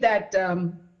believe that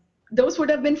those would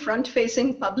have been front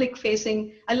facing, public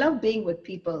facing. I love being with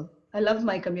people. I love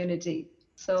my community.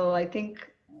 So I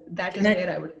think that is where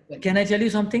I would have been. Can I tell you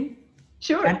something?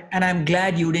 Sure. And I'm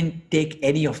glad you didn't take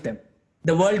any of them.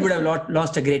 The world would have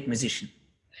lost a great musician.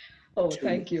 Oh,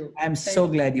 thank you. I'm so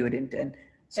glad you didn't. And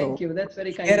so thank you. That's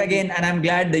very kind. Here again, and I'm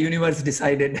glad the universe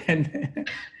decided and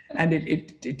and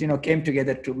it came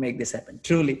together to make this happen.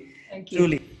 Truly. Thank you.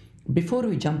 Truly. Before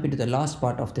we jump into the last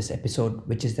part of this episode,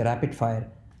 which is the rapid fire,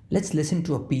 let's listen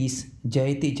to a piece,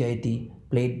 Jayati Jayati,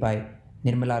 played by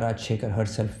Nirmala Rajshekar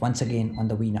herself once again on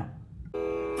the veena.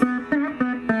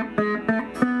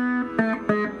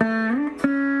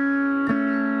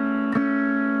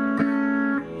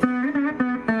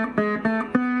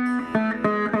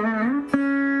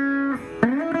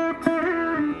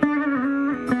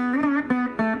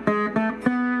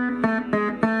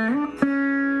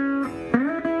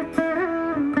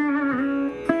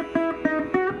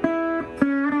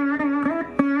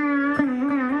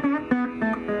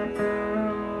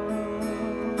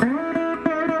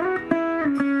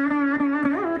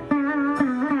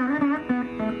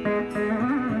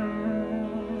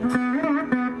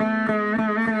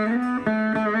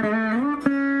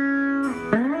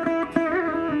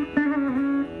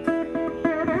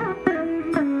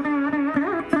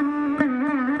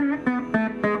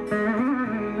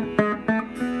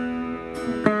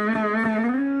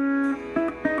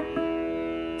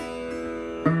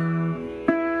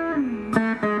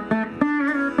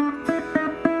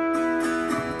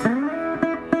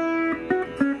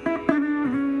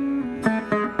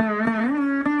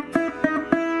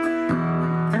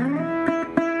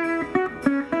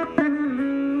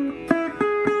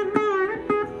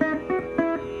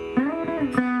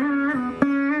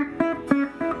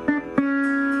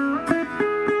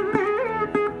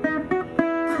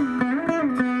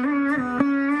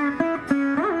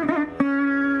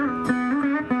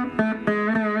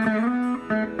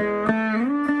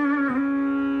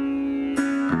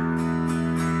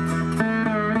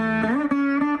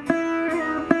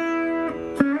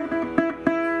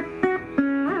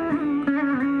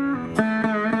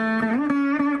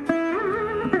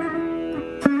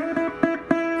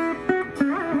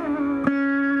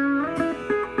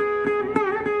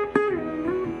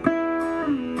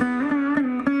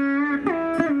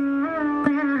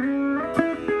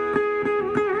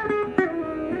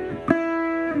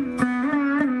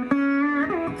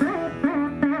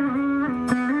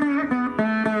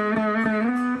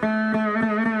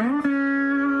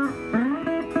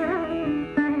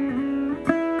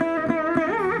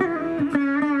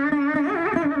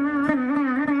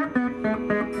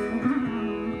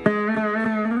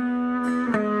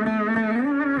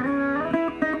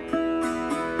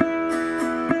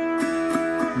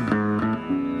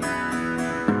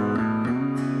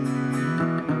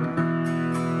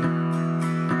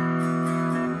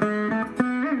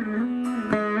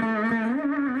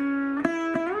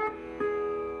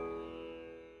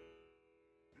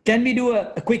 Can we do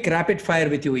a quick rapid fire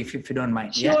with you if you don't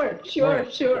mind? Sure, Yeah?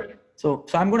 sure. So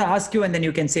I'm going to ask you and then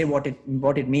you can say what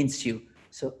it means to you.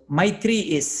 So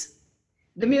Maitri is?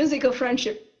 The music of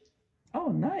friendship.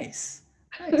 Oh, nice.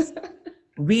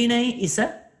 Veenai is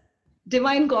a?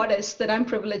 Divine goddess that I'm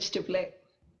privileged to play.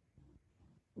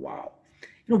 Wow.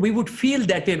 We would feel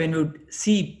that way when we would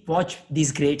watch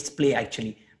these greats play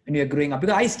actually when we are growing up.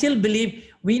 Because I still believe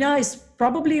Veena is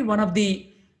probably one of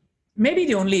maybe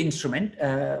the only instrument,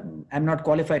 I'm not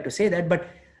qualified to say that, but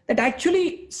that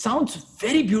actually sounds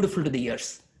very beautiful to the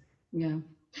ears. Yeah.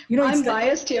 I'm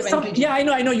biased here. Yeah, I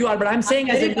know you are, but I'm saying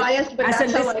very biased, but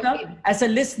as a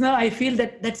listener, I feel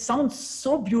that sounds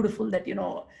so beautiful that, I don't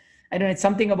know, it's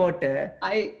something about...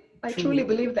 I truly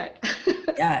believe that.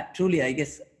 Yeah, truly, I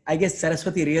guess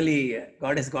Saraswati really,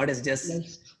 goddess just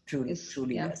yes.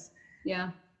 truly yeah. does.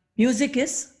 Yeah. Music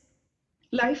is?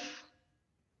 Life.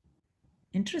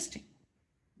 Interesting.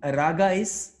 A raga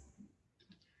is?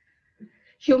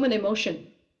 Human emotion.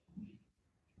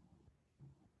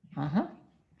 Uh-huh.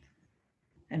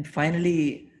 And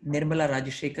finally, Nirmala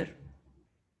Rajshekar.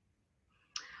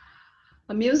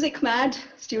 A music mad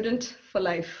student for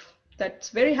life. That's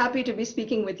very happy to be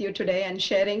speaking with you today and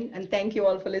sharing, and thank you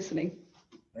all for listening.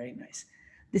 Very nice.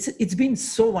 It's been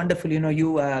so wonderful.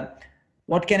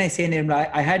 What can I say,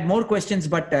 Nirmala? I had more questions,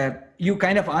 but you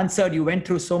kind of answered. You went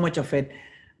through so much of it.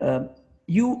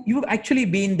 You've actually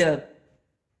been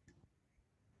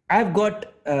I've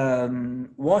got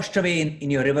washed away in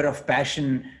your river of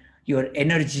passion, your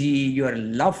energy, your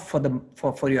love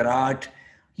for your art,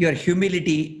 your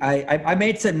humility. I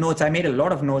made some notes. I made a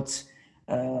lot of notes,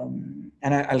 and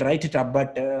I'll write it up.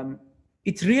 But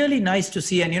it's really nice to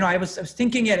see. And I was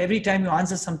thinking here every time you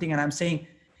answer something, and I'm saying,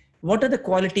 what are the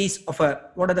qualities of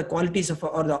a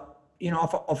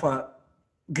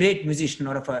great musician,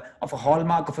 or of a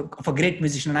hallmark of a great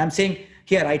musician? And I'm saying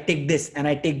here, I take this and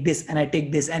I take this and I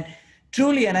take this, and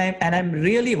truly, and I'm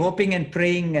really hoping and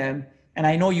praying, and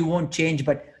I know you won't change,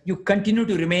 but you continue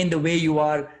to remain the way you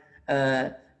are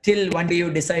till one day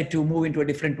you decide to move into a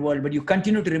different world. But you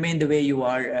continue to remain the way you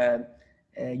are.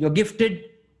 You're gifted.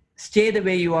 Stay the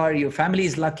way you are. Your family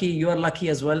is lucky. You are lucky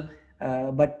as well.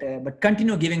 But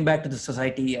continue giving back to the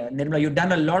society. Nirmala, you've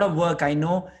done a lot of work. I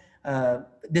know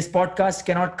this podcast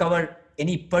cannot cover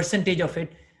any percentage of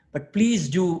it, but please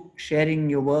do sharing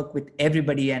your work with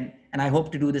everybody, and I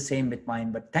hope to do the same with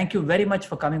mine. But thank you very much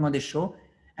for coming on this show.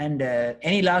 And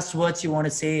any last words you want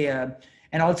to say,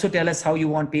 and also tell us how you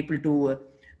want people to,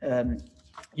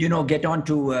 get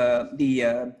onto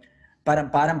the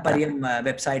Parampariyam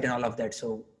website and all of that.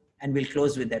 So, and we'll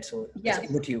close with that. So, yes.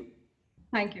 Over to you.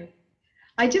 Thank you.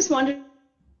 I just wanted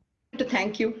to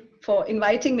thank you for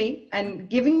inviting me and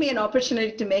giving me an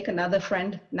opportunity to make another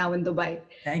friend now in Dubai.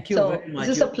 Thank you very much.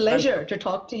 This is a pleasure to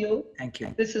talk to you. Thank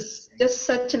you. This is just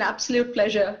such an absolute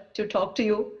pleasure to talk to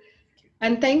you.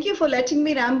 And thank you for letting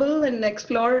me ramble and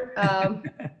explore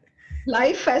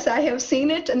life as I have seen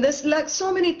it. And there's like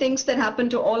so many things that happen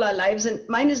to all our lives, and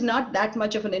mine is not that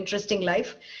much of an interesting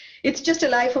life. It's just a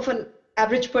life of an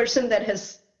average person that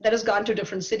has gone to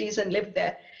different cities and lived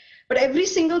there. But every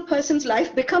single person's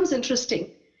life becomes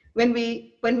interesting when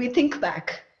we think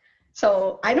back.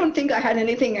 So I don't think I had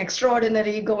anything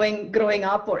extraordinary growing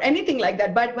up or anything like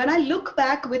that. But when I look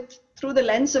back through the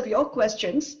lens of your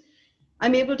questions,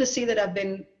 I'm able to see that I've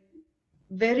been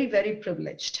very, very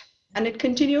privileged. And it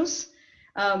continues.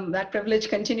 That privilege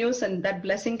continues and that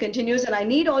blessing continues. And I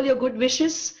need all your good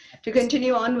wishes to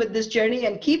continue on with this journey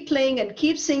and keep playing and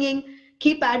keep singing,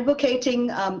 keep advocating.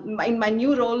 In my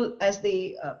new role as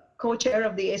the co-chair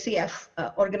of the ACF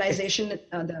organization,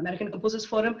 the American Composers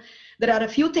Forum, there are a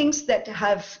few things that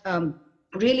have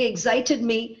really excited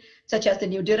me, such as the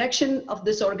new direction of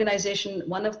this organization,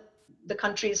 one of the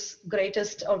country's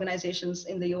greatest organizations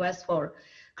in the US for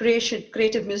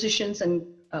creative musicians and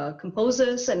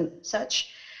composers and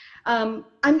such.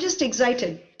 I'm just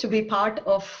excited to be part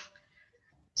of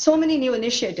so many new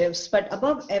initiatives, but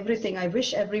above everything, I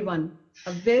wish everyone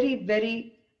a very,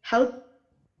 very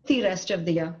healthy rest of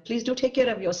the year. Please do take care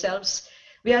of yourselves.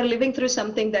 We are living through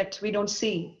something that we don't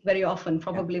see very often,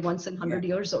 probably once in 100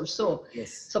 years or so.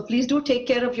 Yes. So please do take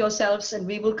care of yourselves, and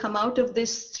we will come out of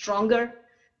this stronger,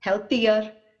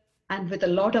 healthier, and with a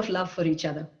lot of love for each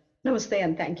other. Namaste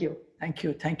and thank you. Thank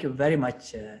you. Thank you very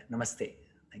much. Namaste.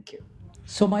 Thank you.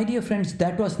 So, my dear friends,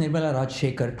 that was Nirmala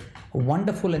Rajshekhar, a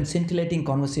wonderful and scintillating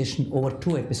conversation over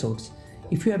 2 episodes.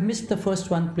 If you have missed the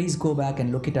first one, please go back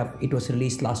and look it up. It was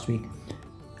released last week.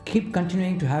 Keep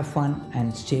continuing to have fun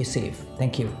and stay safe.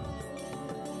 Thank you.